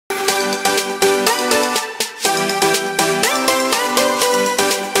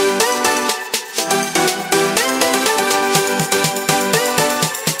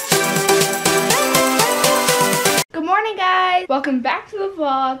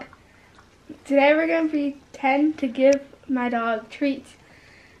vlog. Today we're going to pretend to give my dog treats.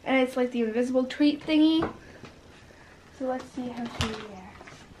 And it's like the invisible treat thingy. So let's see how she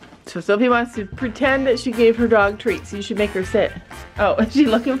reacts. So Sophie wants to pretend that she gave her dog treats. You should make her sit. Oh, is she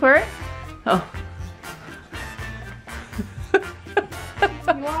looking for it? Oh.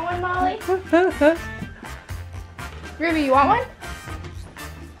 You want one, Molly? Ruby, you want one?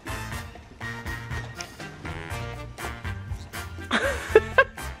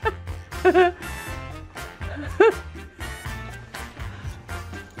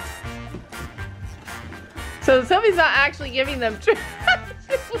 So Sophie's not actually giving them treats.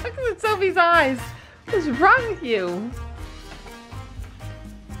 Just look at Sophie's eyes. What's wrong with you?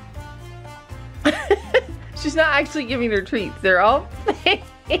 She's not actually giving her treats. They're all fake.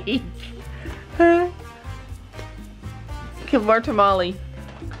 Give more to Molly.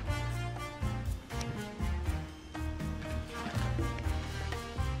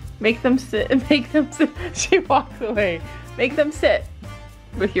 Make them sit. Make them sit. She walks away. Make them sit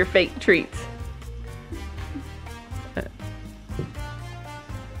with your fake treats.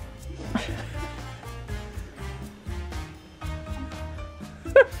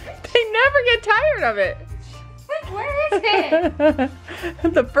 They never get tired of it. Where is it?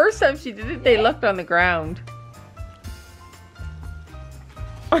 The first time she did it, they looked on the ground.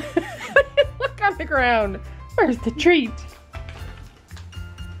 Look on the ground. Where's the treat?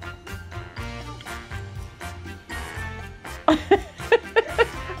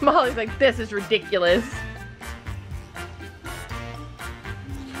 Molly's like, this is ridiculous.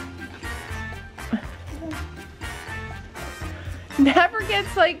 Never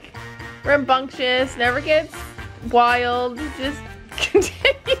gets like rambunctious, never gets wild, just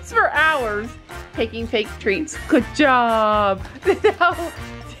continues for hours taking fake treats. Good job. I'm gonna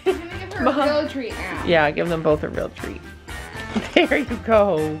give her a real treat now. Yeah, give them both a real treat. There you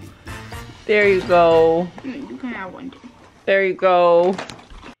go. There you go. You can have one too. There you go.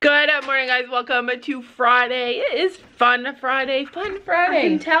 Good morning, guys. Welcome to Friday. It is Fun Friday. Fun Friday. I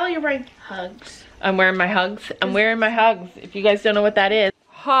can tell you're wearing Hugs. I'm wearing my Hugs. I'm wearing my Hugs. If you guys don't know what that is.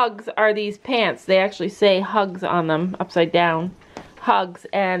 Hugs are these pants. They actually say Hugs on them, upside down. Hugs,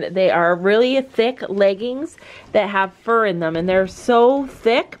 and they are really thick leggings that have fur in them, and they're so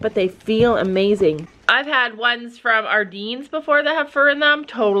thick, but they feel amazing. I've had ones from Ardene's before that have fur in them.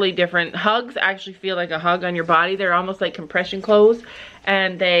 Totally different. Hugs actually feel like a hug on your body. They're almost like compression clothes,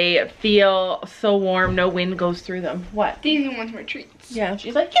 and they feel so warm. No wind goes through them. What? These are ones more treats. Yeah,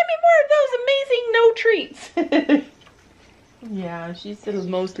 she's like, give me more of those amazing no treats. Yeah, she's the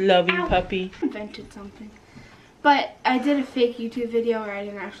most loving puppy. I invented something. But I did a fake YouTube video where I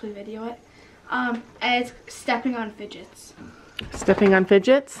didn't actually video it. And it's stepping on fidgets. Stepping on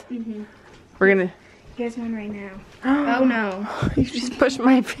fidgets? Mm-hmm. We're gonna... Here's one right now. Oh no. You just pushed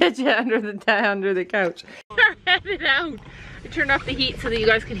my fidget under the couch. We're headed out. I turned off the heat so that you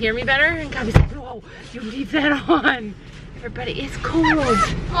guys could hear me better. And Gabby's like, whoa, you leave that on. Everybody, it's cold.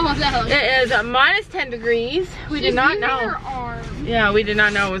 Oh, no. It is minus 10 degrees. We did not know. Her arm. Yeah, we did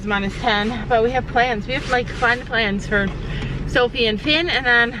not know it was minus 10. But we have plans. We have like fun plans for Sophie and Finn. And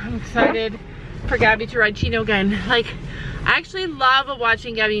then I'm excited for Gabby to ride Chino again. Like, I actually love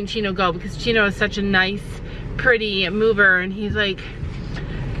watching Gabby and Chino go because Chino is such a nice, pretty mover. And he's like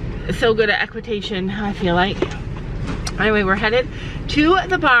so good at equitation, I feel like. Anyway, we're headed to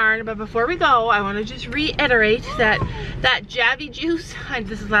the barn, but before we go, I want to just reiterate that Javy juice, and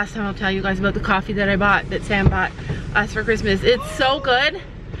this is the last time I'll tell you guys about the coffee that I bought, that Sam bought us for Christmas. It's so good.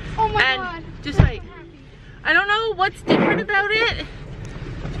 Oh my God. Just like, I don't know what's different about it,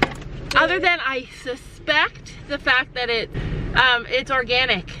 other than I suspect the fact that it's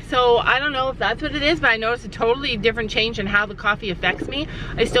organic. So I don't know if that's what it is, but I noticed a totally different change in how the coffee affects me.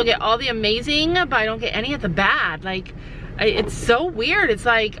 I still get all the amazing, but I don't get any of the bad. Like, it's so weird. It's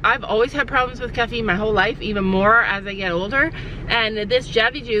like I've always had problems with caffeine my whole life, even more as I get older. And this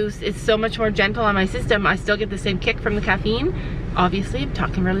Javy juice is so much more gentle on my system. I still get the same kick from the caffeine. Obviously, I'm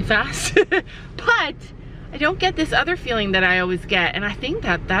talking really fast. But I don't get this other feeling that I always get. And I think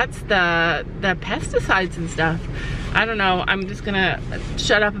that that's the pesticides and stuff. I don't know. I'm just gonna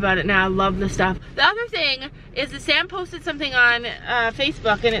shut up about it now. I love this stuff. The other thing is that Sam posted something on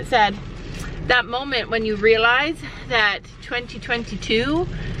Facebook, and it said, that moment when you realize that 2022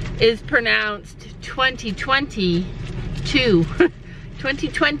 is pronounced 2022.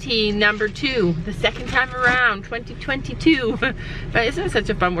 2020 number 2, the second time around, 2022. But isn't it such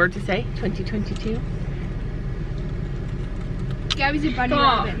a fun word to say, 2022? Gabby's a bunny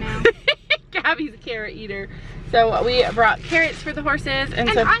rabbit now. Gabby's a carrot eater. So we brought carrots for the horses. And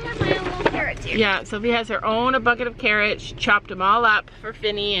so I have my own little carrots here. yeah, Sophie has her own bucket of carrots. She chopped them all up for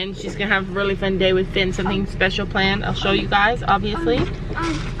Finny, and she's gonna have a really fun day with Finn. Something special planned. I'll show you guys, obviously.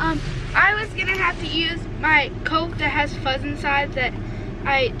 I was gonna have to use my coat that has fuzz inside that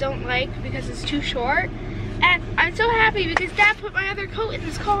I don't like because it's too short. And I'm so happy because Dad put my other coat in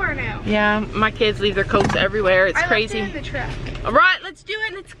this car now. Yeah, my kids leave their coats everywhere. It's crazy. I left it in the truck. All right, let's do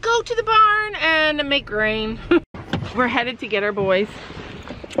it. Let's go to the barn and make grain. We're headed to get our boys.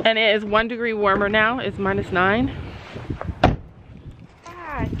 And it is 1 degree warmer now. It's -9.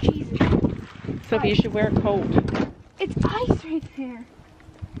 Ah, Jesus. Sophie, you should wear a coat. It's ice right there.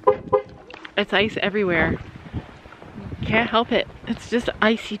 It's ice everywhere. Can't help it. It's just an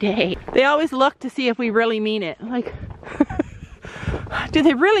icy day. They always look to see if we really mean it. Like, do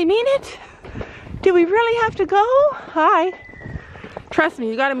they really mean it? Do we really have to go? Hi. Trust me,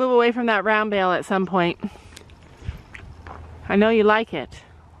 you gotta move away from that round bale at some point. I know you like it.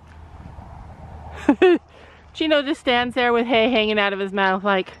 Chino just stands there with hay hanging out of his mouth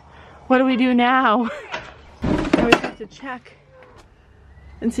like, what do we do now? I always have to check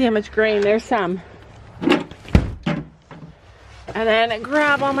and see how much grain. There's some. And then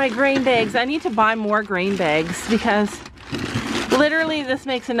grab all my grain bags. I need to buy more grain bags because literally this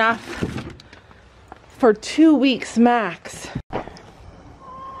makes enough for 2 weeks max.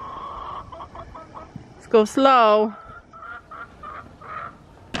 Let's go slow.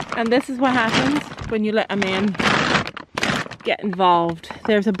 And this is what happens when you let a man get involved.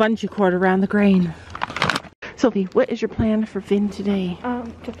 There's a bungee cord around the grain. Sophie, what is your plan for Finn today?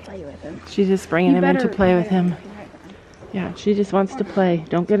 To play with him. She's just bringing him in to play with him. Yeah, she just wants to play.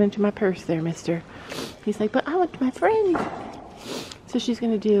 Don't get into my purse there, mister. He's like, but I want my friend. So she's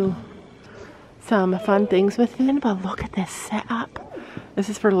going to do some fun things with Finn. But look at this setup. This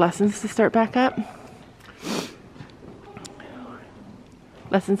is for lessons to start back up.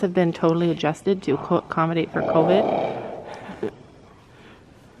 Lessons have been totally adjusted to accommodate for COVID.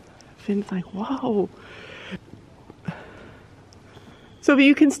 Finn's like, whoa. So if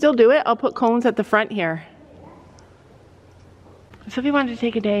you can still do it, I'll put cones at the front here. So if you wanted to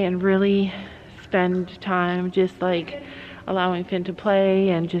take a day and really spend time just like allowing Finn to play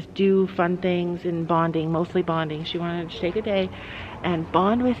and just do fun things and bonding, mostly bonding. She wanted to take a day and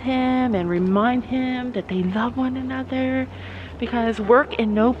bond with him and remind him that they love one another, because work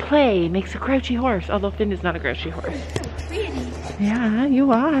and no play makes a grouchy horse, although Finn is not a grouchy horse. Yeah,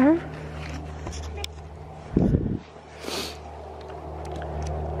 you are.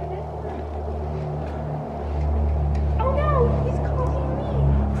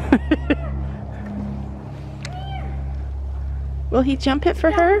 Will he jump it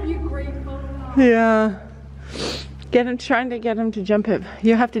for her? Yeah. Get him, trying to get him to jump it.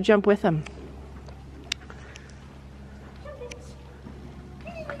 You have to jump with him.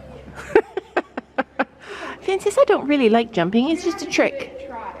 Finn says, I don't really like jumping. It's just a trick.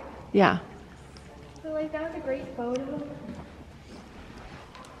 Yeah. So like that was a great photo.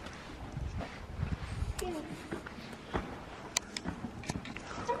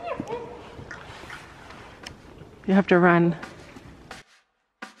 You have to run.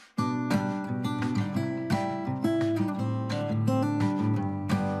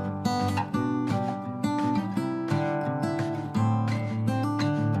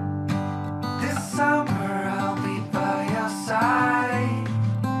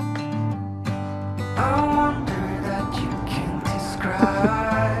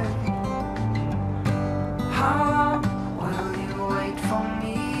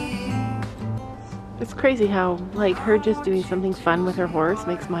 It's crazy how like her just doing something fun with her horse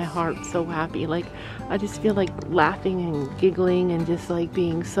makes my heart so happy. Like I just feel like laughing and giggling and just like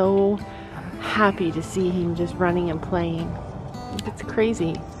being so happy to see him just running and playing. It's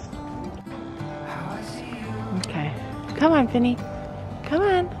crazy. Okay, come on, Finny, come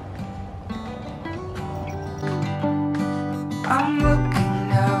on. I'm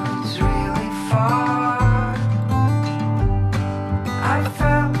looking out, it's really far. I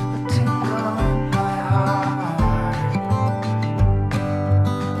felt a tingle in my heart.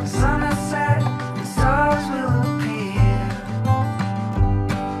 The sun has set, the stars will appear.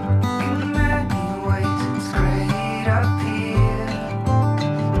 In many ways it's great up here.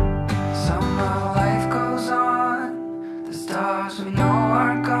 Somehow life goes on. The stars we know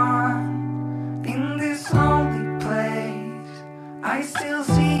are gone. In this lonely place I still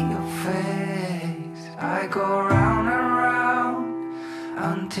see your face. I go round and round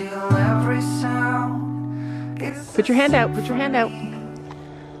until every sound is. Put your hand out, put your hand out.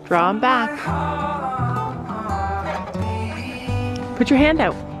 Draw him back. Put your hand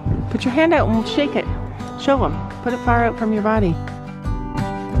out. Put your hand out and we'll shake it. Show them. Put it far out from your body.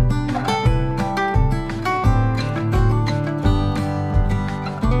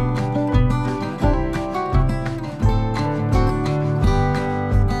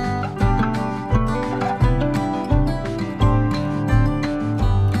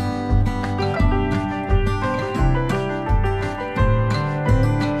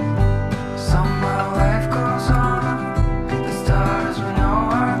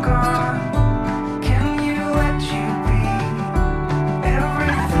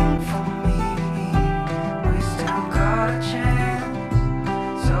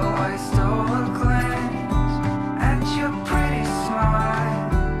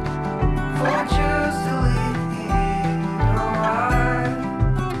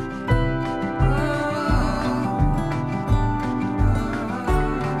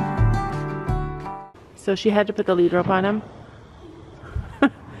 So she had to put the lead rope on him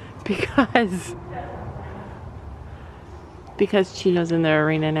because Chino's in the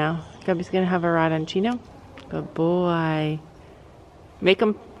arena now. Gabby's gonna have a ride on Chino. Good boy. Make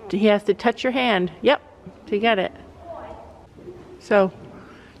him, he has to touch your hand. Yep, to get it. So,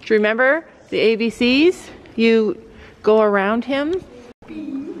 do you remember the ABCs? You go around him.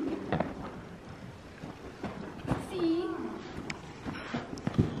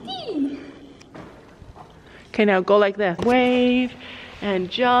 Okay, now go like this. Wave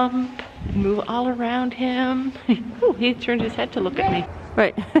and jump and move all around him. Ooh, he turned his head to look at me.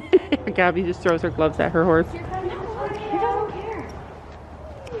 Right. Gabby just throws her gloves at her horse. He doesn't care.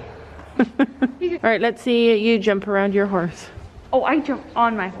 All right, let's see you jump around your horse. Oh, I jump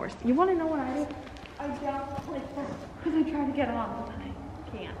on my horse. You want to know what I do? I jump like that because I try to get on, but I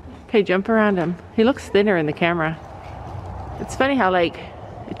can't. Okay, jump around him. He looks thinner in the camera. It's funny how like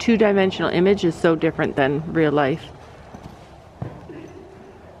a two-dimensional image is so different than real life.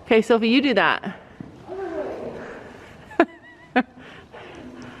 Okay, Sophie, you do that. Good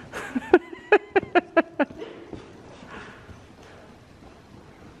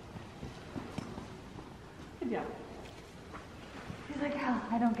job. He's like, hell,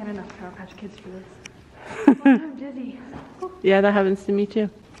 I don't get enough Sour Patch Kids for this. I'm dizzy. Yeah, that happens to me too.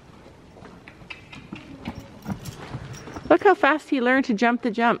 Look how fast he learned to jump the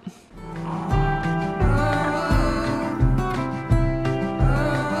jump.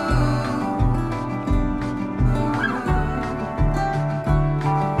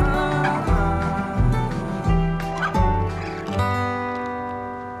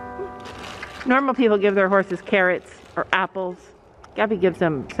 Normal people give their horses carrots or apples. Gabby gives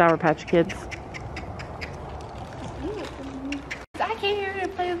them Sour Patch Kids. I came here to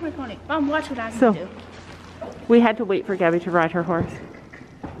play with my pony. Mom, watch what I can do. We had to wait for Gabby to ride her horse.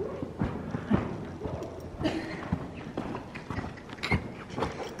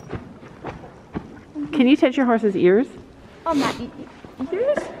 Can you touch your horse's ears? Oh, my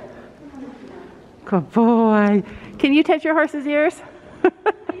ears? Good boy. Can you touch your horse's ears?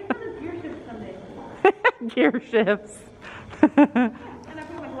 Gear shifts.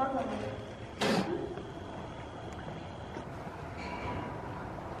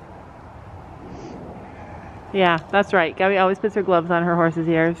 Yeah, that's right. Gabby always puts her gloves on her horse's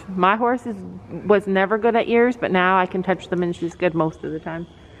ears. My horse was never good at ears, but now I can touch them and she's good most of the time.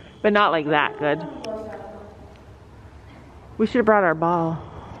 But not like that good. We should have brought our ball.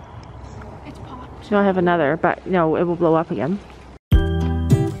 It's popped. No, I have another, but no, it will blow up again.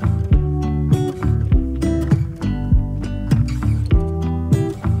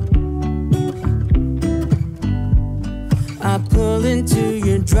 I pull into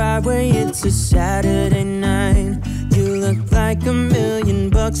your driveway, it's a Saturday night. You look like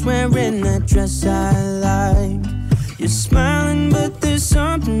 $1,000,000 wearing that dress I like. You're smiling, but there's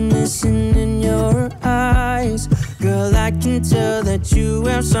something missing in your eyes. Girl, I can tell that you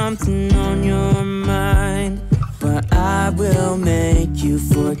have something on your mind. But I will make you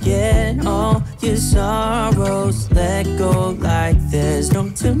forget all your sorrows. Let go like there's no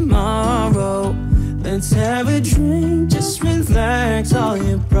tomorrow. Let's have a drink, just relax, all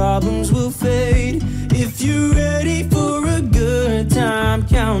your problems will fade. If you're ready for a good time,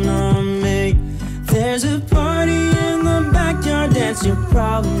 count on me. There's a party in the backyard, dance your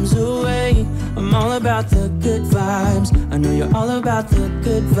problems away. I'm all about the good vibes, I know you're all about the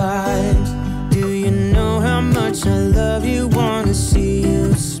good vibes. Do you know how much I love you, wanna see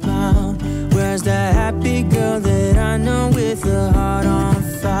you smile? Where's that happy girl that I know with a heart on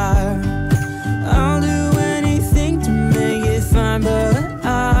fire? I'll do anything to make it fine, but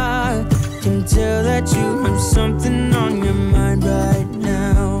I can tell that you have something on your mind right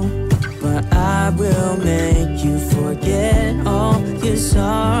now. But I will make you forget all your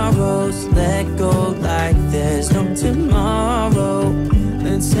sorrows. Let go like there's no tomorrow.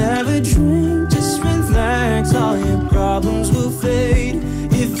 Let's have a drink, just relax. All your problems will fade.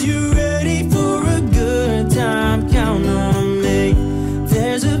 If you're ready for a good time, count on me.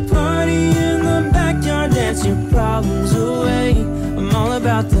 There's a party in the backyard, dance your problems away. I'm all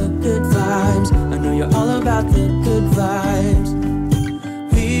about the good vibes. I know you're all about the good vibes.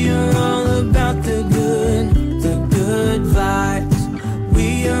 We are all about the good vibes.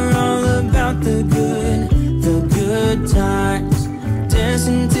 We are all about the good times. Dance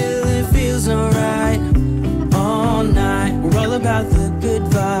until it feels alright. All night, we're all about the good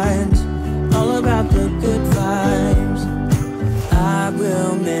vibes. All about the good vibes. I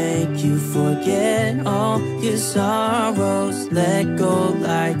will make you forget all your sorrows. Let go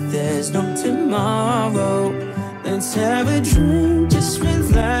like there's no tomorrow. Let's have a drink, just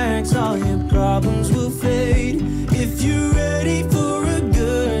relax. All your problems will fade. If you're ready for a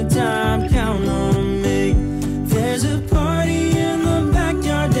good time, count on me. There's a party in the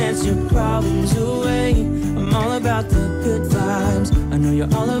backyard, dance your problems away. I'm all about the good vibes. I know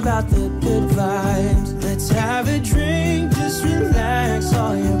you're all about the good vibes. Let's have a drink, just relax.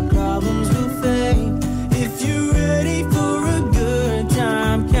 All your problems will fade. If you're ready for a good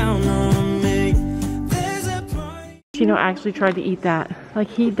time, count on me. There's a party. Chino actually tried to eat that. Like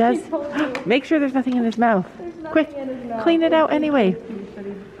he does. Make sure there's nothing in his mouth. Quick, clean it out anyway.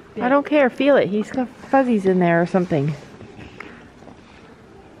 I don't care, feel it. He's got fuzzies in there or something.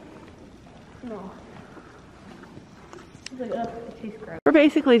 We're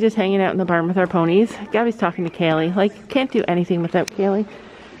basically just hanging out in the barn with our ponies. Gabby's talking to Kaylee. Like, can't do anything without Kaylee.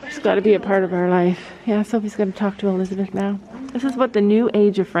 She's got to be a part of our life. Yeah, Sophie's going to talk to Elizabeth now. This is what the new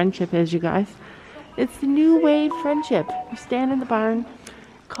age of friendship is, you guys. It's the new wave friendship. You stand in the barn,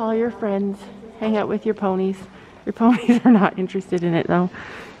 call your friends, hang out with your ponies. Your ponies are not interested in it, though.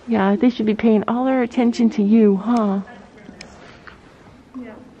 Yeah, they should be paying all their attention to you, huh?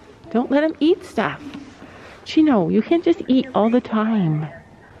 Yeah. Don't let them eat stuff. Chino, you can't just eat all the time.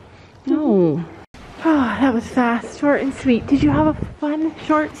 No. Oh, that was fast, short and sweet. Did you have a fun,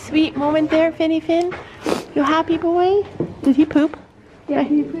 short, sweet moment there, Finny Finn? You happy boy? Did he poop? Yeah,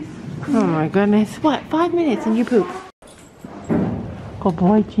 he pooped. Oh my goodness. What, 5 minutes and you poop? Good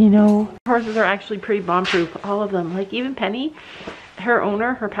boy, Chino. Horses are actually pretty bomb-proof, all of them. Like even Penny, her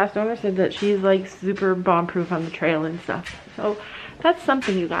owner, her past owner said that she's like super bomb-proof on the trail and stuff. So that's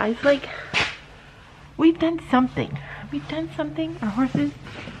something, you guys. Like, we've done something. We've done something. Our horses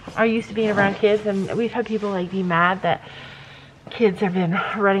are used to being around kids, and we've had people like be mad that kids have been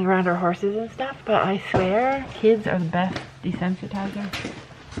running around our horses and stuff, but I swear kids are the best desensitizer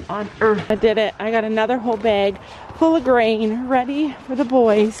on earth. I did it. I got another whole bag full of grain ready for the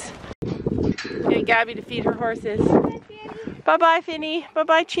boys. Getting Gabby to feed her horses. Bye-bye, Finny.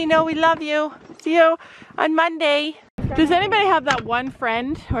 Bye-bye, Chino. We love you. See you on Monday. Does anybody have that one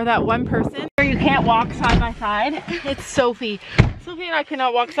friend or that one person where you can't walk side by side? It's Sophie. Sophie and I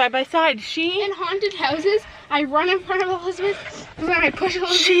cannot walk side by side. She in haunted houses, I run in front of Elizabeth and then I push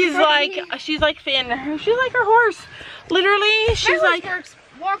Elizabeth. She's like Finn. She's like her horse. Literally, she's like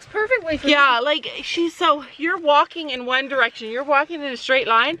walks perfectly for me. like she's so you're walking in one direction, you're walking in a straight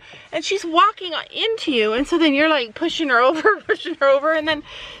line, and she's walking into you, and so then you're like pushing her over, and then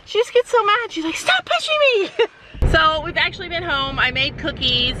she just gets so mad. She's like, stop pushing me. So we've actually been home. I made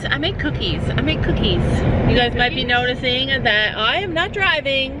cookies. You guys might be noticing that I am not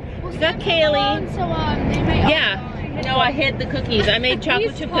driving. Well, got Kaylee. Yeah. No, I hid the cookies. I made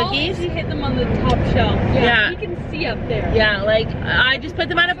chocolate chip cookies. She hid them on the top shelf. Yeah. You can see up there. Yeah, like I just put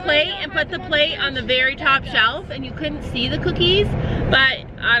them on a plate and put the plate on the very top shelf, and you couldn't see the cookies. But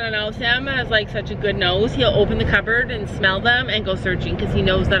I don't know, Sam has like such a good nose. He'll open the cupboard and smell them and go searching because he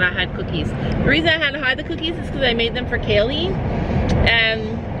knows that I had cookies. The reason I had to hide the cookies is because I made them for Kaylee,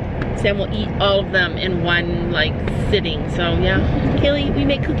 and Sam will eat all of them in one like sitting. So yeah, Kaylee, we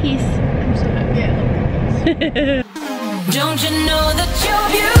make cookies. I'm so happy. Don't you know that you're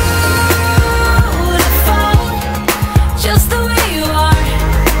beautiful?